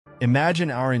Imagine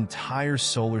our entire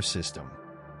solar system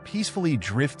peacefully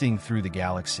drifting through the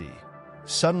galaxy,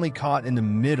 suddenly caught in the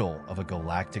middle of a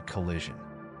galactic collision.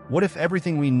 What if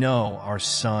everything we know, our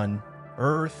sun,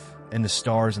 Earth, and the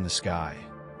stars in the sky,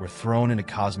 were thrown into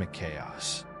cosmic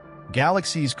chaos?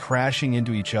 Galaxies crashing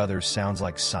into each other sounds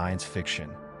like science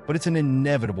fiction, but it's an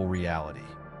inevitable reality.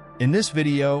 In this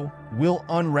video, we'll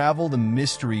unravel the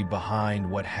mystery behind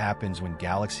what happens when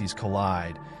galaxies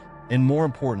collide, and more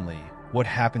importantly, what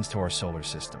happens to our solar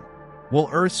system. Will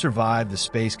Earth survive the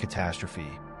space catastrophe,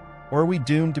 or are we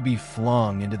doomed to be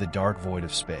flung into the dark void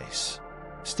of space?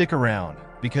 Stick around,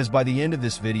 because by the end of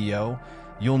this video,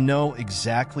 you'll know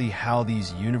exactly how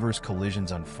these universe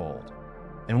collisions unfold,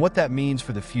 and what that means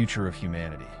for the future of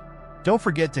humanity. Don't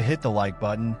forget to hit the like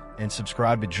button and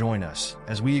subscribe to join us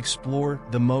as we explore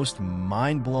the most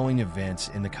mind-blowing events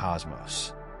in the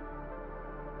cosmos.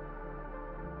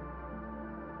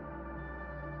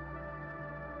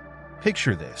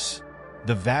 Picture this: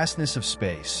 the vastness of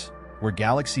space, where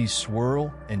galaxies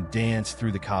swirl and dance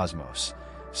through the cosmos,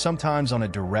 sometimes on a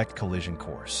direct collision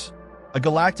course. A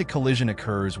galactic collision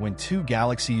occurs when two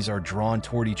galaxies are drawn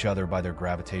toward each other by their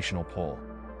gravitational pull,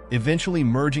 eventually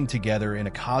merging together in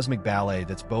a cosmic ballet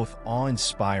that's both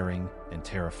awe-inspiring and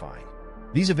terrifying.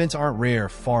 These events aren't rare,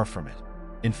 far from it.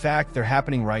 In fact, they're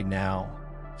happening right now,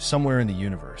 somewhere in the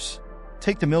universe.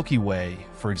 Take the Milky Way,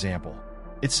 for example.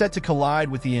 It's set to collide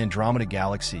with the Andromeda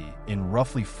galaxy in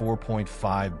roughly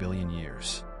 4.5 billion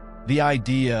years. The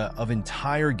idea of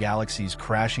entire galaxies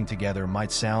crashing together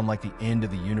might sound like the end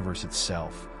of the universe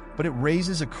itself, but it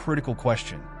raises a critical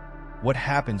question. What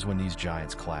happens when these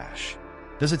giants clash?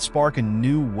 Does it spark a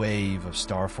new wave of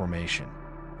star formation?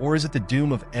 Or is it the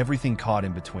doom of everything caught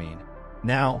in between?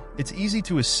 Now, it's easy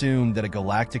to assume that a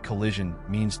galactic collision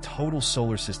means total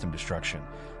solar system destruction,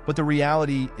 but the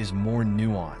reality is more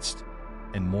nuanced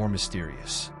and more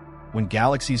mysterious. When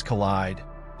galaxies collide,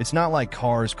 it's not like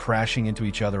cars crashing into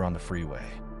each other on the freeway.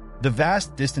 The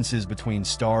vast distances between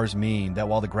stars mean that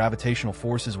while the gravitational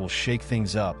forces will shake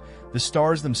things up, the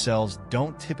stars themselves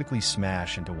don't typically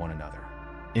smash into one another.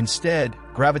 Instead,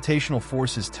 gravitational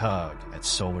forces tug at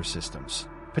solar systems,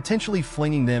 potentially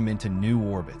flinging them into new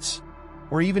orbits,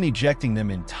 or even ejecting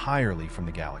them entirely from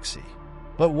the galaxy.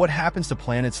 But what happens to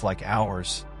planets like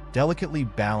ours, delicately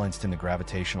balanced in the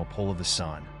gravitational pull of the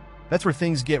sun? That's where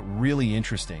things get really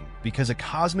interesting, because a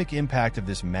cosmic impact of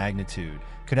this magnitude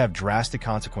could have drastic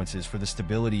consequences for the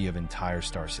stability of entire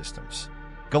star systems.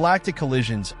 Galactic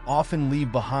collisions often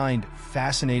leave behind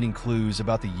fascinating clues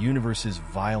about the universe's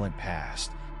violent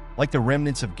past, like the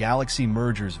remnants of galaxy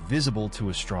mergers visible to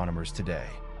astronomers today.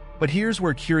 But here's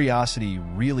where curiosity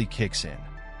really kicks in.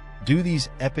 Do these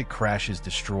epic crashes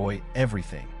destroy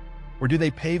everything, or do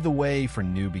they pave the way for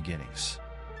new beginnings?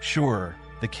 Sure,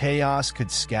 the chaos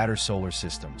could scatter solar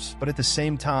systems, but at the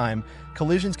same time,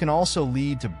 collisions can also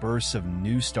lead to bursts of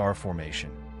new star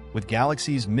formation, with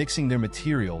galaxies mixing their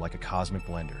material like a cosmic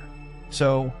blender.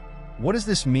 So, what does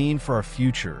this mean for our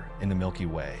future in the Milky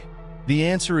Way? The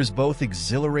answer is both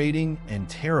exhilarating and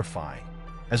terrifying,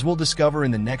 as we'll discover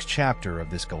in the next chapter of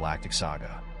this galactic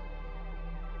saga.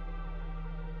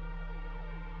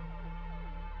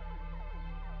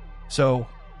 So,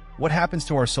 what happens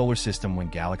to our solar system when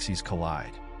galaxies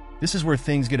collide? This is where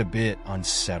things get a bit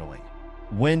unsettling.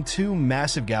 When two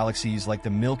massive galaxies like the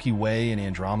Milky Way and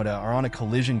Andromeda are on a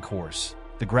collision course,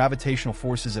 the gravitational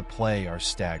forces at play are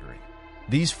staggering.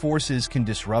 These forces can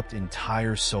disrupt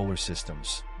entire solar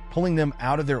systems, pulling them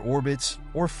out of their orbits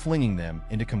or flinging them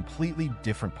into completely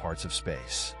different parts of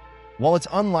space. While it's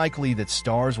unlikely that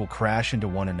stars will crash into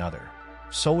one another,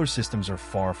 solar systems are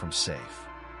far from safe.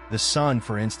 The sun,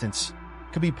 for instance,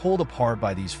 could be pulled apart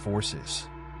by these forces,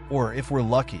 or if we're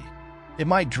lucky, it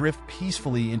might drift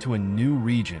peacefully into a new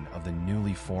region of the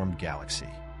newly formed galaxy.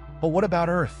 But what about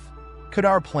Earth? Could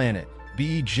our planet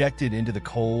be ejected into the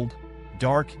cold,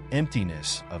 dark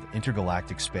emptiness of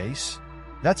intergalactic space?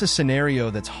 That's a scenario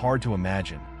that's hard to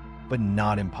imagine, but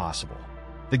not impossible.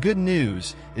 The good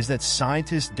news is that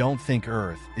scientists don't think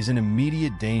Earth is in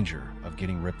immediate danger of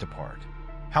getting ripped apart.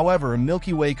 However, a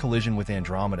Milky Way collision with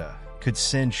Andromeda could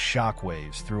send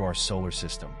shockwaves through our solar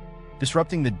system,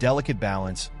 disrupting the delicate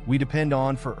balance we depend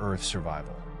on for Earth's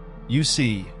survival. You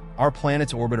see, our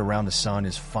planet's orbit around the sun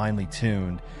is finely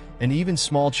tuned, and even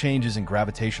small changes in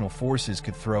gravitational forces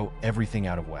could throw everything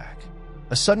out of whack.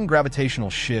 A sudden gravitational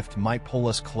shift might pull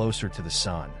us closer to the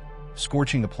sun,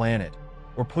 scorching the planet,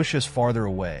 or push us farther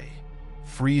away,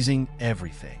 freezing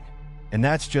everything. And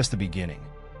that's just the beginning.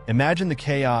 Imagine the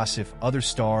chaos if other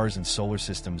stars and solar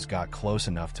systems got close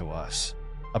enough to us.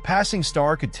 A passing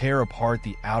star could tear apart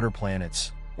the outer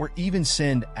planets, or even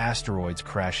send asteroids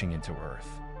crashing into Earth.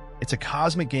 It's a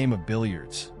cosmic game of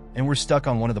billiards, and we're stuck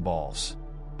on one of the balls.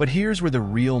 But here's where the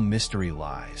real mystery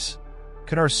lies.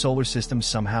 Could our solar system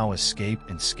somehow escape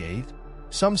unscathed?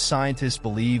 Some scientists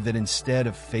believe that instead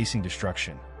of facing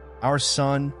destruction, our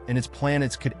sun and its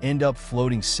planets could end up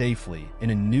floating safely in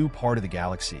a new part of the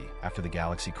galaxy after the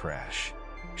galaxy crash.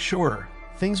 Sure,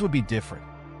 things would be different.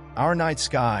 Our night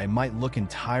sky might look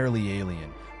entirely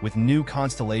alien, with new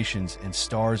constellations and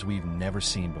stars we've never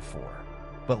seen before.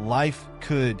 But life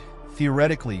could,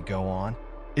 theoretically, go on.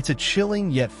 It's a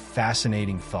chilling yet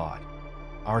fascinating thought.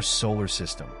 Our solar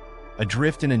system,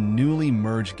 adrift in a newly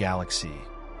merged galaxy,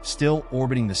 still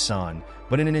orbiting the sun,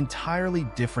 but in an entirely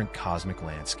different cosmic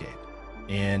landscape.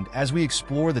 And as we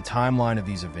explore the timeline of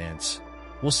these events,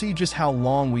 we'll see just how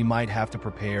long we might have to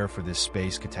prepare for this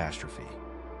space catastrophe.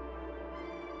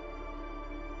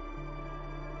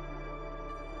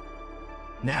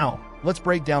 Now, let's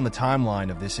break down the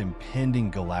timeline of this impending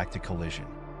galactic collision.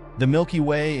 The Milky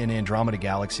Way and Andromeda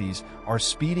galaxies are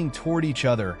speeding toward each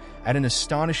other at an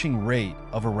astonishing rate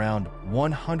of around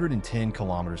 110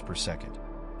 kilometers per second.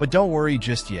 But don't worry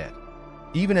just yet.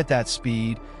 Even at that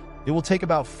speed, it will take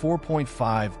about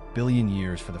 4.5 billion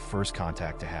years for the first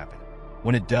contact to happen.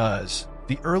 When it does,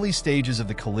 the early stages of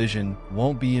the collision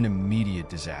won't be an immediate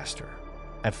disaster.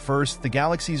 At first, the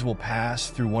galaxies will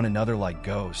pass through one another like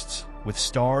ghosts, with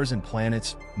stars and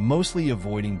planets mostly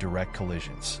avoiding direct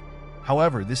collisions.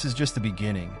 However, this is just the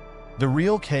beginning. The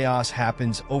real chaos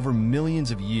happens over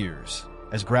millions of years,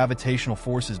 as gravitational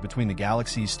forces between the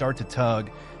galaxies start to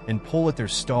tug and pull at their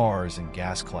stars and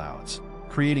gas clouds,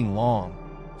 creating long,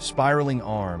 spiraling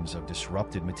arms of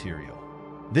disrupted material.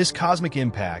 This cosmic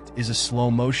impact is a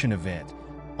slow-motion event,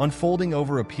 unfolding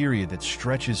over a period that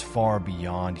stretches far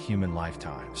beyond human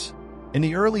lifetimes. In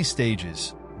the early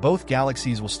stages, both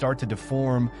galaxies will start to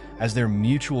deform as their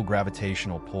mutual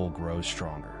gravitational pull grows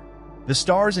stronger. The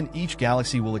stars in each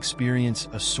galaxy will experience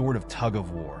a sort of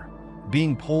tug-of-war,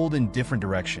 being pulled in different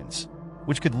directions,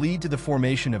 which could lead to the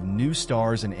formation of new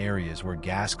stars in areas where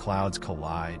gas clouds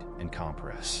collide and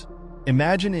compress.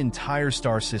 Imagine entire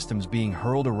star systems being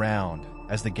hurled around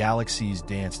as the galaxies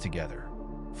dance together.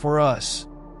 For us,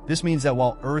 this means that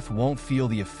while Earth won't feel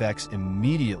the effects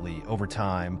immediately over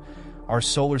time, our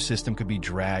solar system could be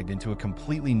dragged into a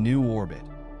completely new orbit,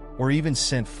 or even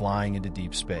sent flying into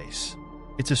deep space.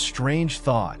 It's a strange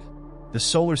thought, the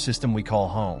solar system we call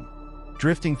home,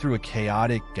 drifting through a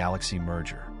chaotic galaxy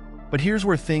merger. But here's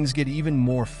where things get even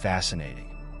more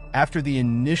fascinating. After the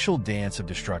initial dance of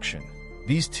destruction,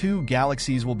 these two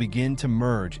galaxies will begin to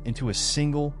merge into a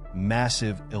single,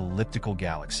 massive elliptical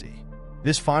galaxy.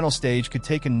 This final stage could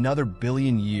take another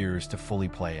billion years to fully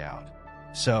play out.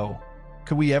 So,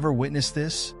 could we ever witness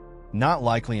this? Not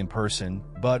likely in person,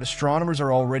 but astronomers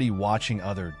are already watching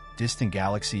other distant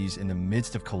galaxies in the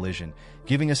midst of collision,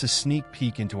 giving us a sneak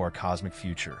peek into our cosmic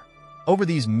future. Over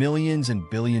these millions and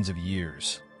billions of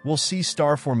years, we'll see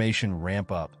star formation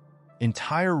ramp up,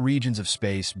 entire regions of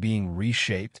space being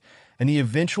reshaped, and the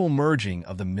eventual merging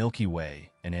of the Milky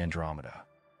Way and Andromeda.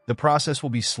 The process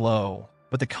will be slow,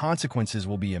 but the consequences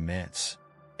will be immense.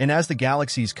 And as the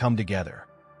galaxies come together,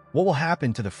 what will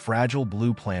happen to the fragile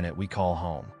blue planet we call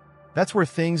home? That's where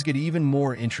things get even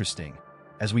more interesting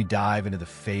as we dive into the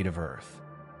fate of Earth.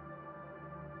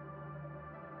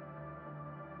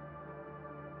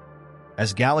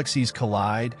 As galaxies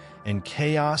collide and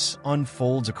chaos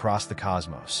unfolds across the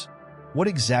cosmos, what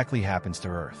exactly happens to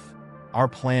Earth? Our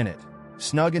planet,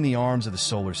 snug in the arms of the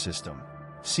solar system,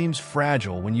 seems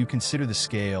fragile when you consider the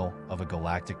scale of a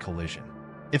galactic collision.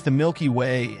 If the Milky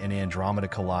Way and Andromeda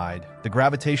collide, the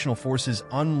gravitational forces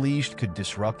unleashed could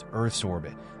disrupt Earth's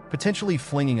orbit, potentially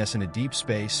flinging us into deep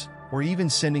space or even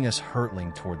sending us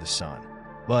hurtling toward the sun.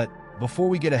 But before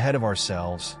we get ahead of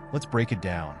ourselves, let's break it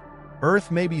down.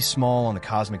 Earth may be small on the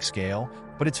cosmic scale,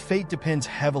 but its fate depends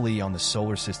heavily on the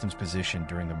solar system's position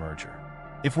during the merger.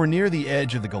 If we're near the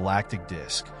edge of the galactic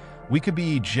disk, we could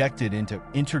be ejected into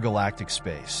intergalactic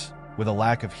space, with a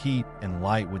lack of heat and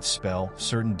light would spell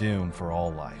certain doom for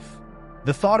all life.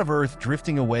 The thought of Earth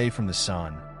drifting away from the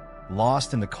sun,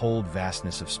 lost in the cold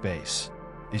vastness of space,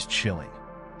 is chilling.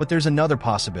 But there's another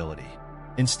possibility.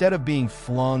 Instead of being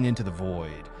flung into the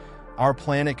void, our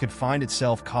planet could find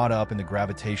itself caught up in the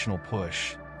gravitational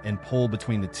push and pull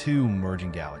between the two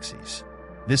merging galaxies.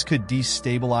 This could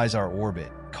destabilize our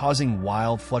orbit, causing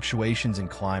wild fluctuations in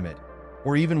climate,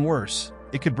 or even worse,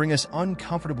 it could bring us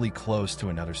uncomfortably close to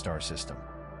another star system.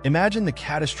 Imagine the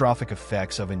catastrophic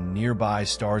effects of a nearby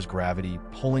star's gravity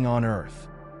pulling on Earth.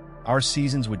 Our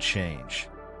seasons would change.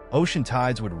 Ocean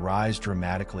tides would rise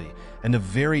dramatically, and the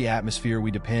very atmosphere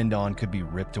we depend on could be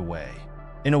ripped away.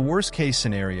 In a worst-case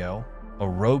scenario, a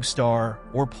rogue star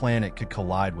or planet could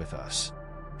collide with us,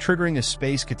 triggering a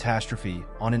space catastrophe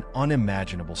on an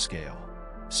unimaginable scale.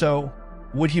 So,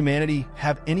 would humanity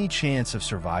have any chance of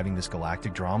surviving this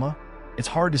galactic drama? It's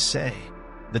hard to say.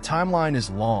 The timeline is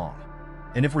long,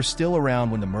 and if we're still around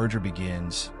when the merger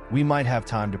begins, we might have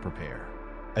time to prepare.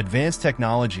 Advanced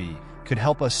technology could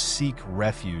help us seek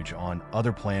refuge on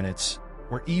other planets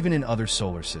or even in other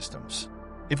solar systems.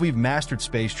 If we've mastered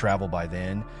space travel by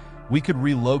then, we could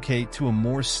relocate to a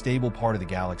more stable part of the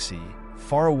galaxy,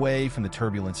 far away from the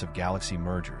turbulence of galaxy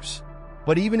mergers.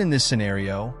 But even in this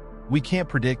scenario, we can't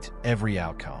predict every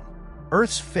outcome.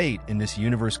 Earth's fate in this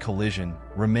universe collision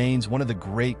remains one of the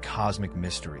great cosmic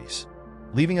mysteries,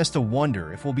 leaving us to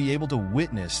wonder if we'll be able to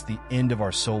witness the end of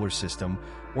our solar system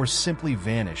or simply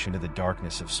vanish into the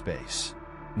darkness of space.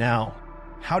 Now,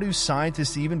 how do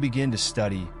scientists even begin to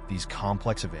study these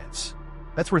complex events?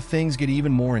 That's where things get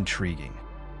even more intriguing.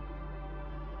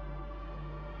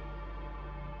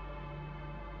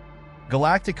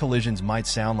 Galactic collisions might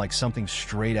sound like something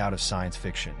straight out of science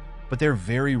fiction, but they're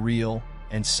very real,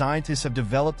 and scientists have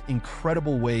developed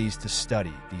incredible ways to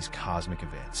study these cosmic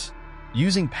events.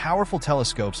 Using powerful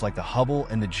telescopes like the Hubble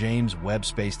and the James Webb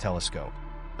Space Telescope,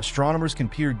 astronomers can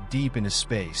peer deep into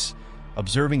space,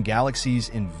 observing galaxies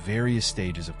in various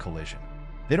stages of collision.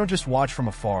 They don't just watch from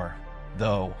afar,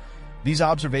 though. These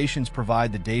observations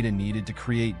provide the data needed to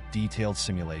create detailed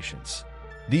simulations.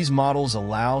 These models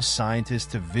allow scientists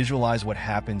to visualize what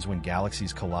happens when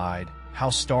galaxies collide, how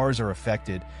stars are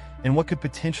affected, and what could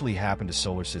potentially happen to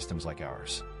solar systems like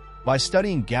ours. By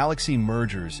studying galaxy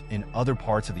mergers in other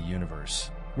parts of the universe,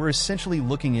 we're essentially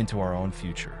looking into our own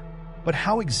future. But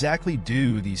how exactly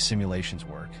do these simulations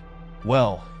work?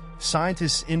 Well,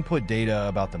 scientists input data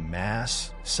about the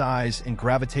mass, size, and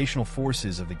gravitational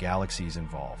forces of the galaxies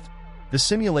involved. The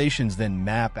simulations then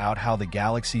map out how the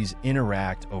galaxies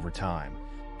interact over time,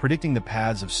 predicting the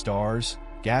paths of stars,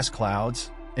 gas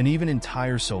clouds, and even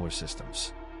entire solar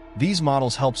systems. These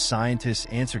models help scientists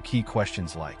answer key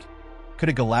questions like, could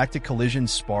a galactic collision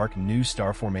spark new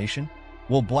star formation?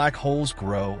 Will black holes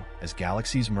grow as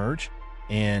galaxies merge?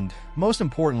 And, most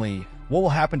importantly, what will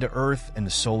happen to Earth and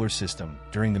the solar system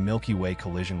during the Milky Way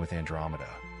collision with Andromeda?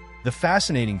 The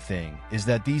fascinating thing is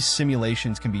that these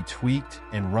simulations can be tweaked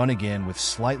and run again with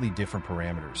slightly different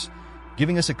parameters,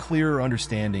 giving us a clearer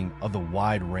understanding of the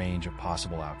wide range of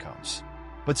possible outcomes.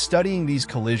 But studying these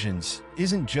collisions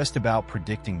isn't just about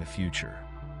predicting the future.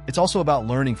 It's also about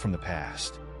learning from the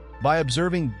past. By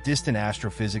observing distant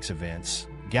astrophysics events,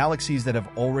 galaxies that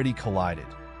have already collided,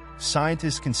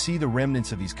 scientists can see the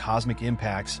remnants of these cosmic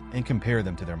impacts and compare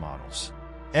them to their models.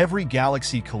 Every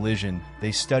galaxy collision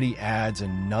they study adds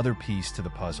another piece to the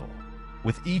puzzle.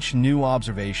 With each new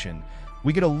observation,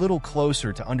 we get a little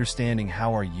closer to understanding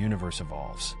how our universe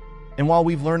evolves. And while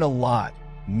we've learned a lot,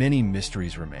 many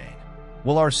mysteries remain.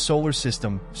 Will our solar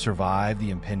system survive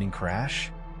the impending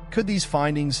crash? Could these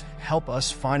findings help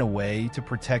us find a way to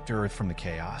protect Earth from the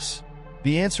chaos?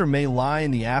 The answer may lie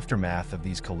in the aftermath of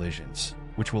these collisions,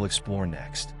 which we'll explore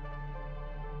next.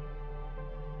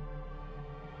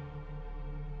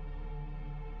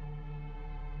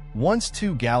 Once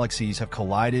two galaxies have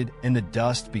collided and the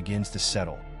dust begins to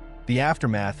settle, the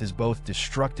aftermath is both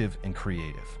destructive and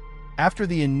creative. After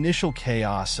the initial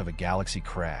chaos of a galaxy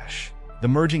crash, the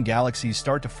merging galaxies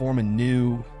start to form a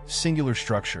new, singular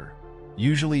structure,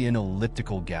 usually an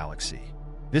elliptical galaxy.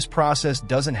 This process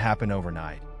doesn't happen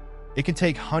overnight. It can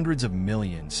take hundreds of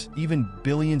millions, even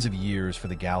billions of years for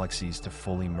the galaxies to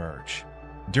fully merge.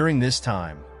 During this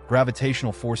time,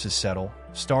 gravitational forces settle,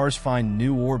 stars find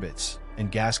new orbits,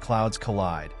 and gas clouds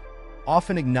collide,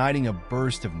 often igniting a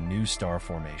burst of new star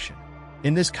formation.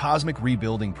 In this cosmic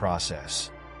rebuilding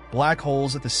process, black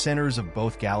holes at the centers of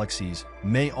both galaxies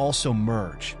may also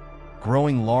merge,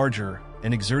 growing larger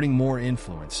and exerting more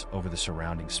influence over the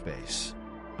surrounding space.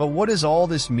 But what does all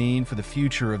this mean for the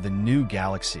future of the new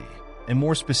galaxy, and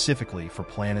more specifically for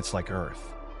planets like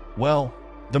Earth? Well,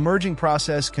 the merging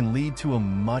process can lead to a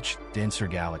much denser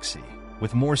galaxy,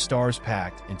 with more stars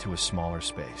packed into a smaller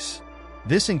space.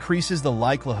 This increases the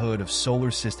likelihood of solar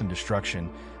system destruction,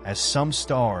 as some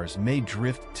stars may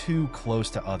drift too close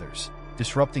to others,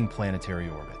 disrupting planetary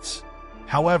orbits.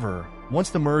 However, once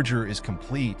the merger is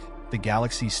complete, the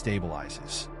galaxy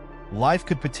stabilizes. Life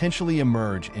could potentially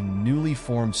emerge in newly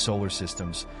formed solar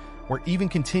systems, or even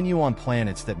continue on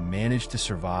planets that manage to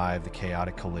survive the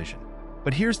chaotic collision.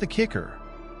 But here's the kicker.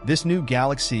 This new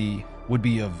galaxy would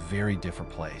be a very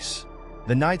different place.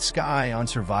 The night sky on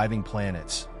surviving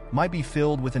planets might be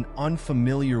filled with an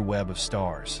unfamiliar web of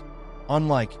stars,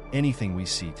 unlike anything we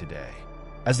see today.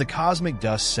 As the cosmic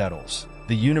dust settles,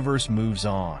 the universe moves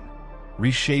on,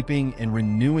 reshaping and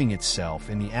renewing itself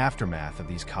in the aftermath of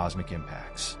these cosmic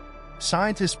impacts.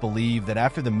 Scientists believe that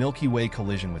after the Milky Way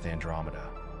collision with Andromeda,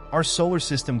 our solar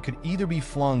system could either be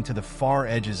flung to the far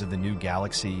edges of the new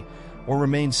galaxy or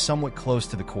remain somewhat close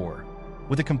to the core,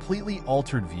 with a completely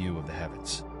altered view of the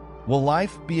heavens. Will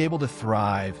life be able to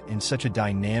thrive in such a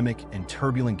dynamic and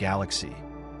turbulent galaxy,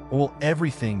 or will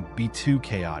everything be too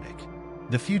chaotic?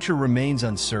 The future remains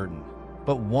uncertain,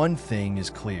 but one thing is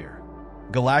clear.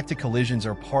 Galactic collisions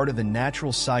are part of the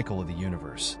natural cycle of the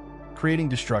universe, creating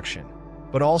destruction,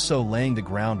 but also laying the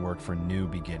groundwork for new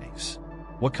beginnings.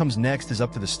 What comes next is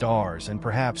up to the stars and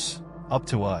perhaps up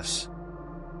to us.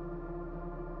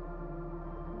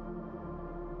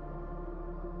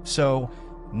 So,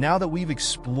 now that we've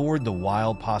explored the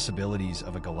wild possibilities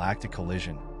of a galactic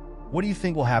collision, what do you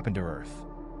think will happen to Earth?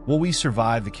 Will we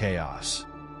survive the chaos?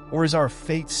 Or is our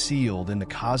fate sealed in the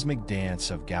cosmic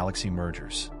dance of galaxy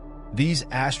mergers? These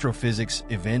astrophysics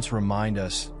events remind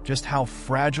us just how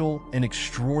fragile and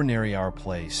extraordinary our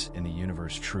place in the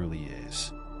universe truly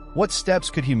is. What steps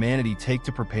could humanity take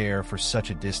to prepare for such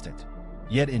a distant,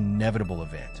 yet inevitable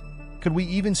event? Could we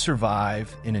even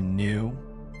survive in a new,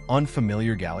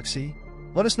 unfamiliar galaxy?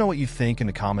 Let us know what you think in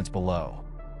the comments below.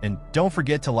 And don't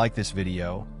forget to like this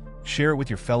video, share it with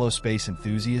your fellow space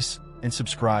enthusiasts, and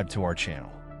subscribe to our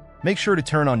channel. Make sure to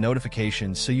turn on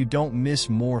notifications so you don't miss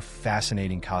more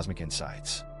fascinating cosmic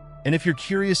insights. And if you're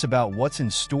curious about what's in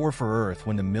store for Earth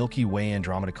when the Milky Way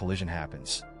Andromeda collision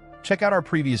happens, check out our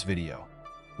previous video.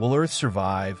 Will Earth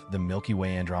survive the Milky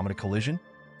Way Andromeda collision?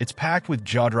 It's packed with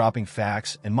jaw-dropping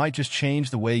facts and might just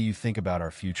change the way you think about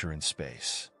our future in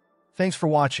space. Thanks for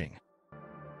watching.